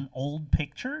on old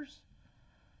pictures.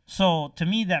 So to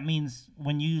me, that means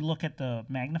when you look at the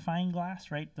magnifying glass,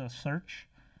 right, the search,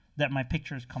 that my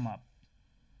pictures come up.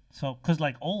 So, because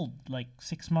like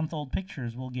 6-month-old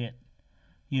pictures will get,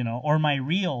 or my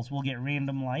reels will get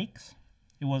random likes.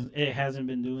 It hasn't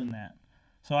been doing that.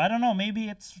 So I don't know. Maybe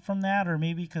it's from that, or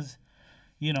maybe because,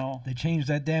 They changed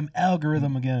that damn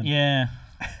algorithm again. yeah,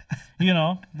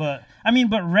 But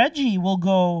Reggie will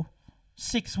go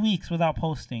 6 weeks without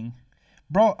posting.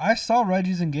 Bro, I saw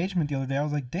Reggie's engagement the other day. I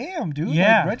was like, damn, dude.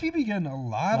 Yeah. Like, Reggie be getting a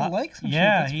lot of likes and shit.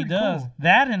 Yeah, That's he pretty does. cool.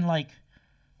 That and like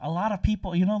a lot of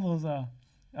people, those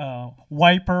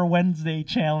Wiper Wednesday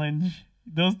challenge,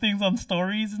 those things on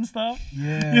stories and stuff.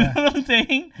 Yeah. You know what I'm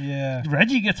saying? Yeah.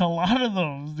 Reggie gets a lot of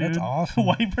those, dude. That's awesome.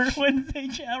 Wiper Wednesday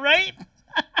challenge, right?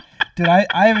 Dude,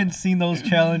 I haven't seen those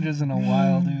challenges in a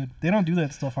while, dude. They don't do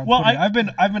that stuff on Well, Twitter.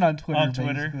 I've been on Twitter. On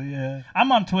Twitter? basically, yeah.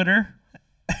 I'm on Twitter.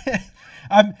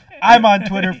 I'm on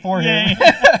Twitter for him.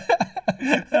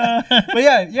 Yeah, But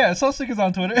yeah, So Sick is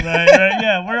on Twitter. right,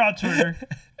 yeah, we're on Twitter.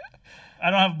 I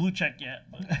don't have blue check yet,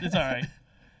 but it's all right.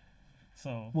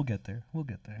 So We'll get there.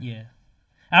 yeah,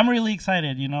 I'm really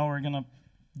excited. We're gonna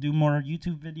do more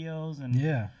YouTube videos and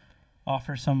Yeah.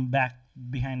 offer some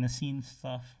behind the scenes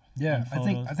stuff. Yeah. on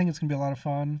photos. I think it's gonna be a lot of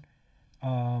fun.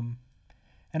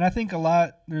 And I think a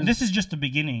lot This is just the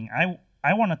beginning.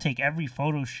 I want to take every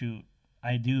photo shoot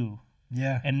I do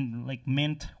yeah. and like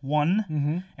mint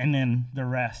one and then the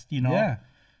rest. Yeah.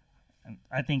 And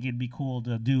I think it'd be cool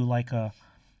to do like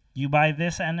you buy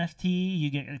this NFT, you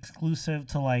get exclusive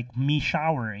to like me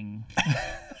showering.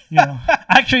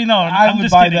 Actually, no, I I'm would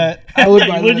just buy kidding. that. I would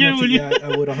buy Would that you? NFT. Would you? Yeah,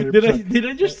 I would 100%. Did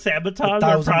I just sabotage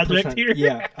our project 1,000%. here?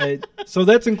 Yeah. So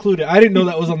that's included. I didn't know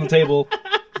that was on the table.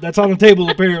 That's on the table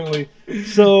apparently.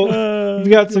 So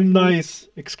we've got some nice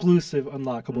exclusive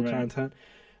unlockable Right. content.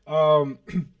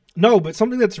 No, but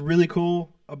something that's really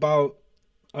cool about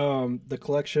the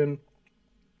collection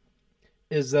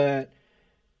is that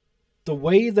the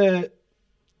way that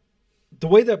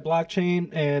blockchain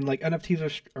and like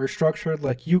NFTs are structured,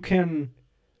 like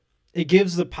it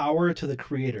gives the power to the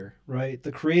creator, right?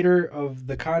 The creator of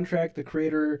the contract, the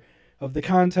creator of the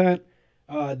content,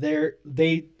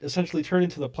 they essentially turn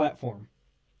into the platform,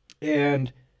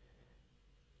 and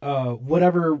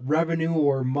whatever revenue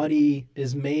or money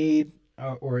is made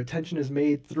or attention is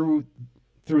made through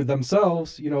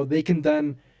themselves,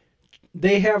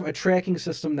 they have a tracking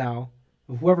system now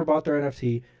of whoever bought their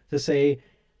NFT to say,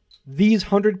 these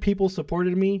 100 people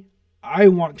supported me. I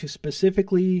want to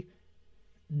specifically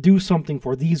do something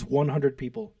for these 100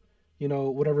 people,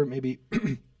 whatever it may be.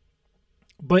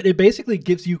 But it basically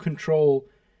gives you control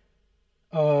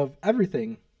of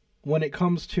everything when it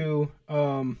comes to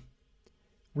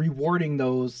rewarding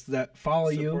those that follow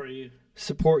you,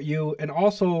 support you, and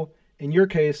also, in your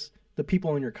case, the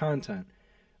people in your content.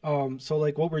 So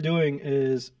like what we're doing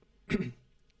is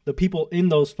the people in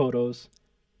those photos,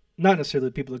 not necessarily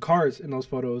the people, the cars in those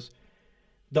photos,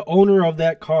 the owner of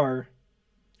that car,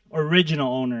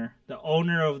 Original owner, the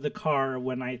owner of the car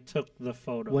when I took the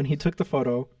photo. when he took the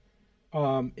photo,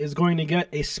 is going to get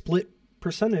a split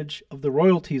percentage of the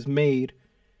royalties made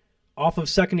off of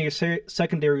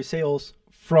secondary sales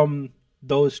from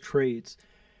those trades.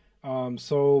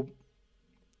 So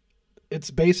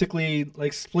it's basically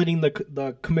like splitting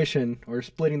the commission or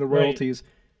splitting the royalties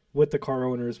with the car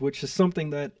owners, which is something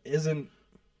that isn't.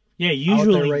 Yeah,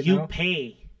 usually right you now.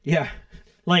 pay. Yeah.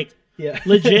 Like Yeah.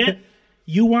 legit,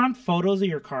 you want photos of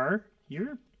your car,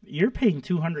 you're paying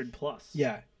 $200 plus.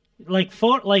 Yeah. Like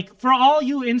for all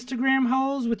you Instagram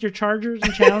hoes with your Chargers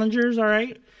and Challengers, all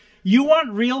right? You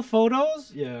want real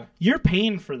photos? Yeah. You're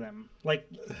paying for them. Like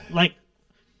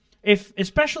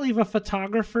especially if a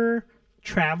photographer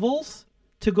travels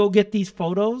to go get these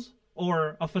photos,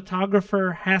 or a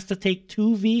photographer has to take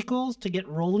 2 vehicles to get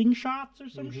rolling shots or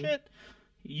some shit,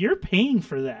 you're paying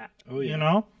for that. Oh,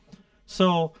 yeah.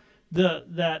 So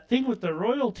that thing with the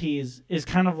royalties is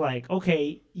kind of like,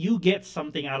 okay, you get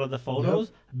something out of the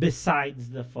photos besides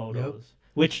the photos,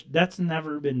 which that's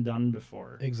never been done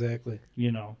before. Exactly.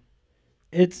 You know,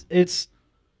 It's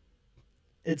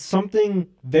something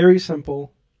very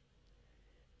simple,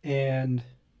 and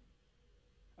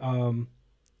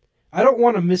I don't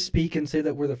want to misspeak and say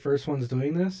that we're the first ones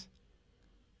doing this,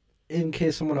 in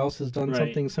case someone else has done Right.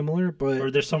 something similar. But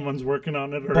or there's someone's working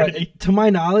on it already. to my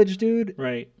knowledge, dude,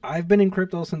 Right. I've been in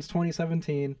crypto since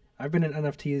 2017. I've been in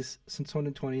NFTs since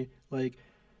 2020. Like,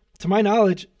 to my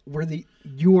knowledge,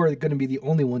 you are going to be the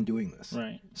only one doing this.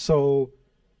 Right. So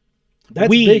that's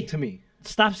We. big to me.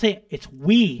 Stop saying it's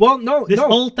we. Well, no, This no,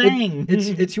 whole thing.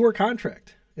 it's your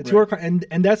contract. It's Right. your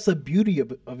and that's the beauty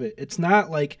of it. It's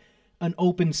not like an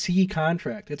open sea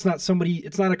contract. It's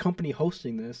not a company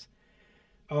hosting this.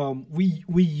 We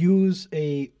use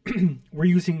we're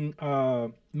using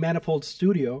Manifold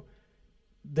Studio.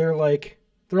 They're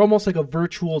almost like a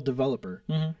virtual developer.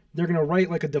 Mhm. They're gonna write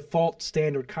like a default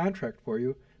standard contract for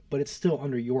you, but it's still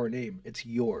under your name. It's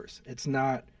yours. It's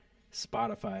not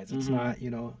Spotify's. It's not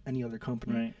any other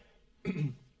company.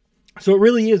 Right. So it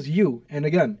really is you. And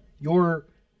again, you're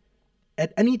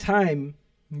at any time,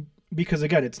 because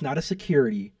again, it's not a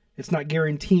security. It's not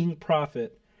guaranteeing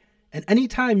profit. At any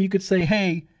time you could say,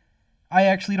 Hey, I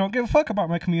actually don't give a fuck about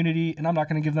my community, and I'm not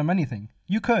going to give them anything.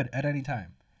 You could at any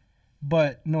time.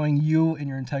 But knowing you and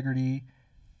your integrity,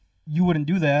 you wouldn't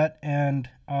do that. And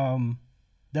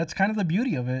that's kind of the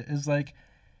beauty of it, is like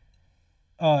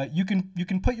you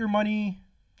can put your money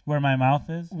Where my mouth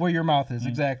is. where your mouth is,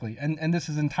 exactly. And this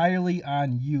is entirely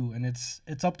on you, and it's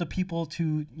up to people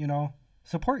to,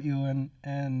 support you,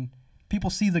 and people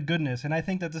see the goodness. And I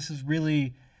think that this is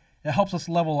really, it helps us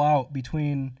level out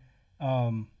between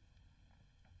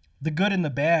the good and the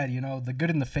bad, the good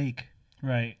and the fake,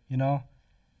 Right.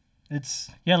 It's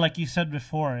Yeah, like you said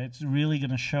before, it's really going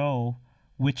to show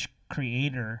which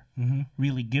creator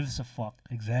really gives a fuck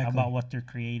exactly about what they're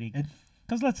creating. It-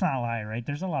 Because let's not lie, right?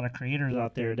 There's a lot of creators out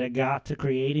Out there that got to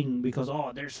creating because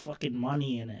there's fucking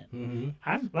money in it.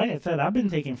 Like I said, I've been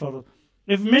taking photos.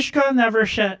 If Mishka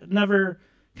never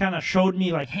kind of showed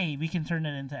me like, hey, we can turn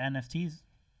it into NFTs,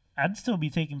 I'd still be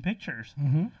taking pictures.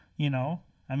 mm-hmm.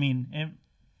 I mean,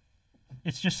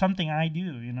 it's just something I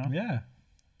do, Yeah,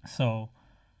 So,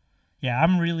 yeah,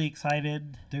 I'm really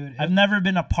excited. dude. I've never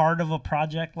been a part of a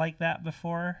project like that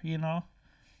before,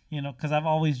 because I've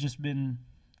always just been,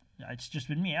 it's just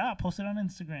been me. Post it on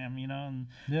Instagram, and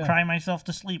Yeah. cry myself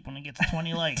to sleep when it gets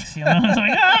 20 likes, It's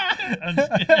like, I'm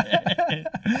just kidding.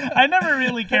 I never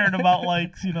really cared about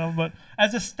likes, but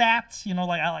as a stats,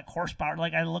 like I like horsepower,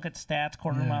 like I look at stats,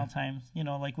 quarter mile times,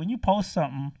 like when you post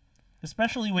something,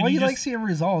 especially when Well, you just, like seeing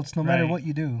results no matter Right. what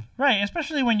you do. right,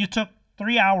 especially when you took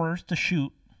 3 hours to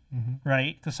shoot,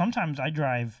 right? Because sometimes I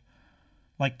drive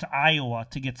like to Iowa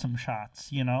to get some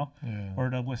shots, or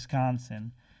to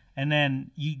Wisconsin. And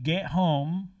then you get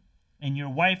home and your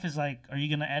wife is like, are you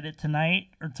going to edit tonight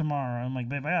or tomorrow? I'm like,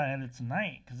 babe, I got to edit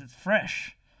tonight because it's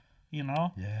fresh, Yeah.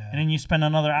 And then you spend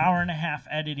another hour and a half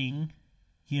editing,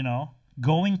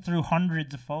 going through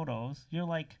hundreds of photos. You're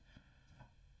like,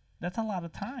 that's a lot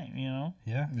of time, Yeah.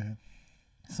 Yeah.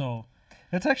 So,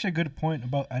 That's actually a good point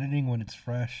about editing when it's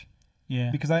fresh.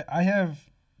 yeah. Because I have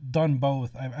done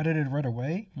both. I've edited right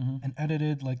away Mhm. and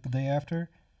edited like the day after.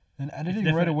 And editing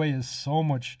different. right away is so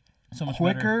much So much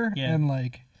quicker better. Yeah. and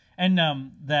like And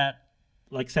that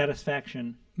like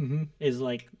satisfaction Mm-hmm. is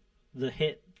like the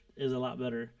hit is a lot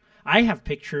better. I have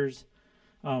pictures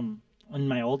on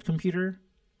my old computer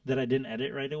that I didn't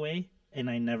edit right away, and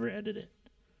I never edit it.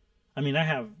 I mean, I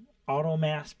have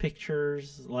automask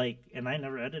pictures, and I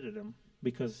never edited them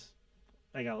because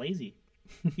I got lazy.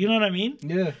 You know what I mean?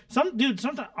 Yeah. Sometimes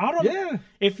Yeah.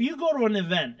 if you go to an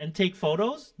event and take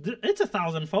photos, it's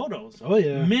 1,000 photos. Oh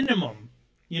yeah. Minimum.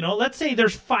 Let's say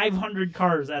there's 500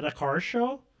 cars at a car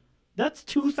show. That's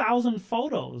 2,000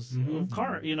 photos of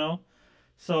car,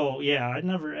 So, yeah, I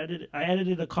never edited. I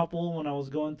edited a couple when I was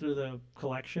going through the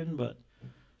collection, but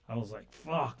I was like,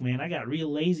 fuck, man, I got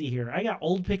real lazy here. I got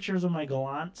old pictures of my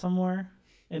Galant somewhere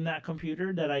in that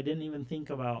computer that I didn't even think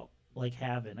about,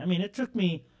 having. I mean, it took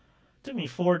me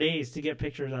 4 days to get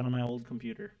pictures out of my old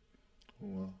computer.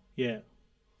 Wow. Yeah.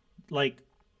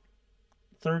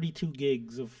 32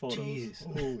 gigs of photos. Jeez.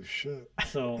 Holy shit.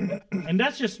 So, and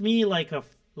that's just me like a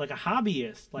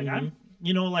hobbyist. I'm,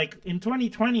 in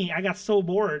 2020, I got so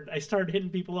bored, I started hitting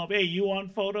people up. Hey, you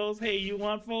want photos? Hey, you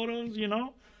want photos?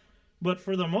 But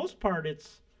for the most part,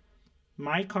 it's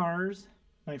my cars,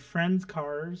 my friends'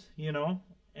 cars,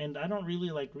 and I don't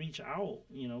really reach out,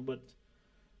 but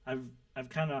I've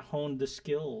kind of honed the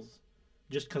skills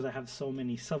just because I have so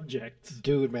many subjects.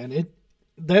 Dude, man,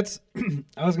 that's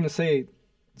I was gonna say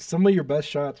some of your best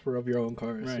shots were of your own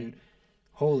cars, Right. dude.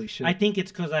 Holy shit. I think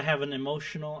it's because I have an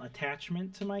emotional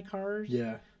attachment to my cars.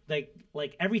 yeah.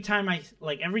 Like every time I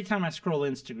scroll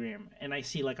Instagram and I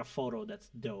see like a photo that's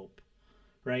dope,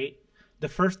 right? The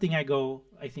first thing I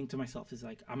think to myself is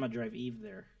like, I'm gonna drive Eve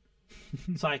there,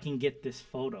 so I can get this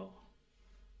photo.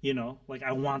 You know, like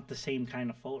I want the same kind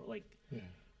of photo. Like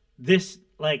this,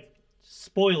 like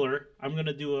spoiler, I'm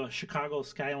gonna do a Chicago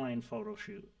skyline photo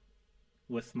shoot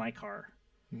with my car.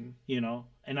 You know,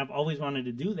 and I've always wanted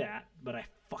to do that, but I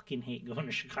fucking hate going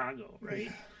to Chicago, right?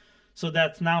 So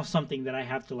that's now something that I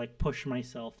have to like push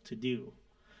myself to do.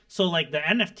 So like the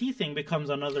NFT thing becomes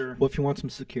another. Well, if you want some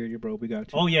security, bro, we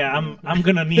got you. Oh yeah, I'm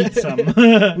gonna need some.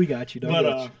 We got you,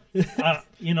 dog. But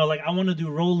you know, like I want to do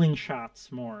rolling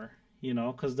shots more. You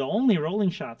know, because the only rolling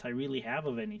shots I really have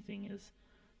of anything is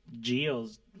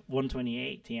Gio's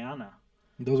 128 Tiana.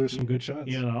 Those are some good shots.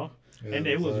 You know, Yeah, and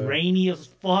it those was are- rainy as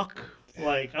fuck.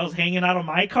 Like I was hanging out of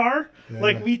my car. Yeah.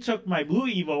 Like we took my Blue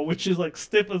Evo, which is like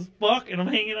stiff as fuck, and I'm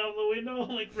hanging out the window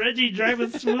like Reggie driving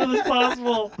smooth as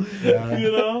possible. Yeah.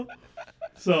 You know.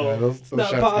 So Yeah, those not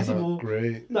shots came out possible.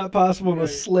 Great. Not possible in a Right.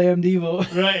 slammed Evo.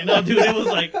 right, no, dude, it was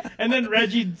like, and then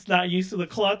Reggie's not used to the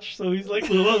clutch, so he's like,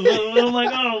 I'm like,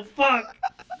 oh fuck,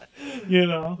 you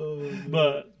know.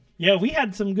 But yeah, we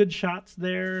had some good shots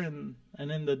there, and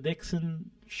then the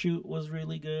Dixon shoot was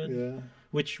really good, Yeah.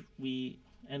 which we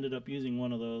ended up using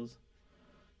one of those.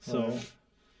 So, Oh, yeah.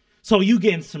 so you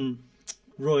getting some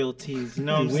royalties? You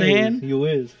know what I'm You saying? whiz, you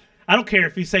whiz. I don't care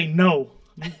if you say no.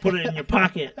 You put it in your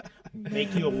pocket,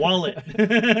 make you a wallet.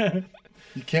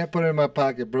 You can't put it in my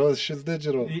pocket, bro. This shit's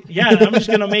digital. Yeah, I'm just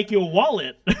gonna make you a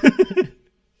wallet.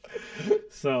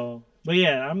 So, but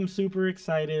yeah, I'm super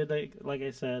excited. Like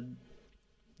I said,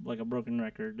 like a broken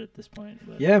record at this point.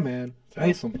 But, Yeah, man.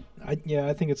 Awesome. I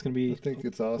think it's gonna be I think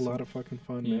it's a awesome. lot of fucking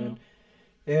fun, you man. know.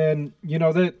 And you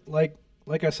know that, like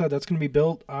I said, that's gonna be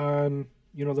built on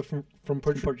the from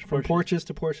Porches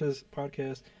to Porches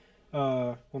podcast.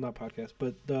 Well, not podcast,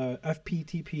 but the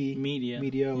FPTP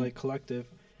Media, like collective.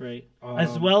 right?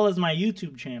 As Um, well as my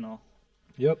YouTube channel.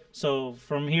 Yep. So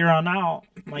from here on out,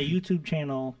 my YouTube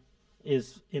channel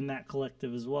is in that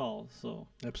collective as well. So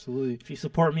Absolutely. if you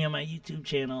support me on my YouTube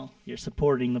channel, you're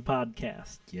supporting the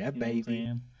podcast. Yeah, You know what I'm baby.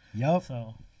 saying? Yup.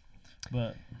 So,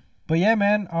 but But yeah,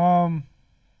 man.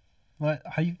 What?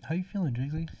 How you feeling,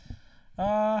 Jigsy?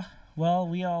 Well,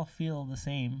 we all feel the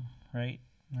same, right?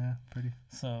 Yeah,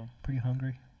 pretty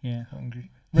hungry. Yeah.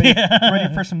 Hungry.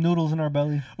 Ready for some noodles in our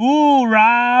belly. Ooh,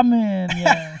 ramen.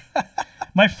 Yeah.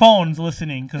 My phone's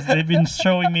listening because they've been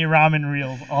showing me ramen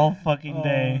reels all fucking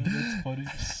day. That's funny.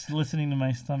 Just listening to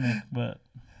my stomach, but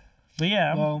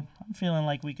yeah, Well, I'm feeling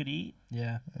like we could eat.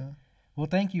 yeah. Well,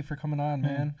 thank you for coming on,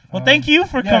 man. Well, thank you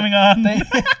for yeah, coming on.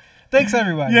 Thanks,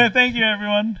 everybody. Yeah, thank you,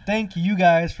 everyone. Thank you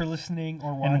guys for listening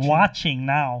or watching. And watching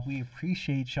now. We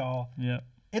appreciate y'all. Yeah.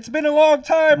 It's been a long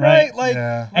time, Right. right? Like,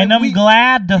 Yeah. And I'm we-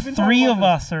 glad the we've been three talking of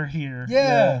about us are here.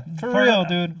 Yeah, for real,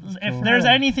 dude. If For there's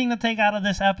real. anything to take out of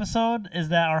this episode is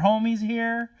that our homie's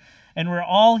here and we're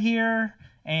all here,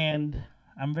 and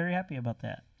I'm very happy about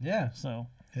that. Yeah. So,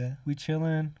 Yeah. We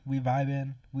chilling, we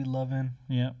vibing, we loving,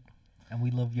 yeah. and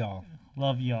we love y'all.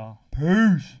 Love y'all.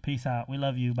 Peace. Peace out. We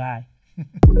love you. Bye.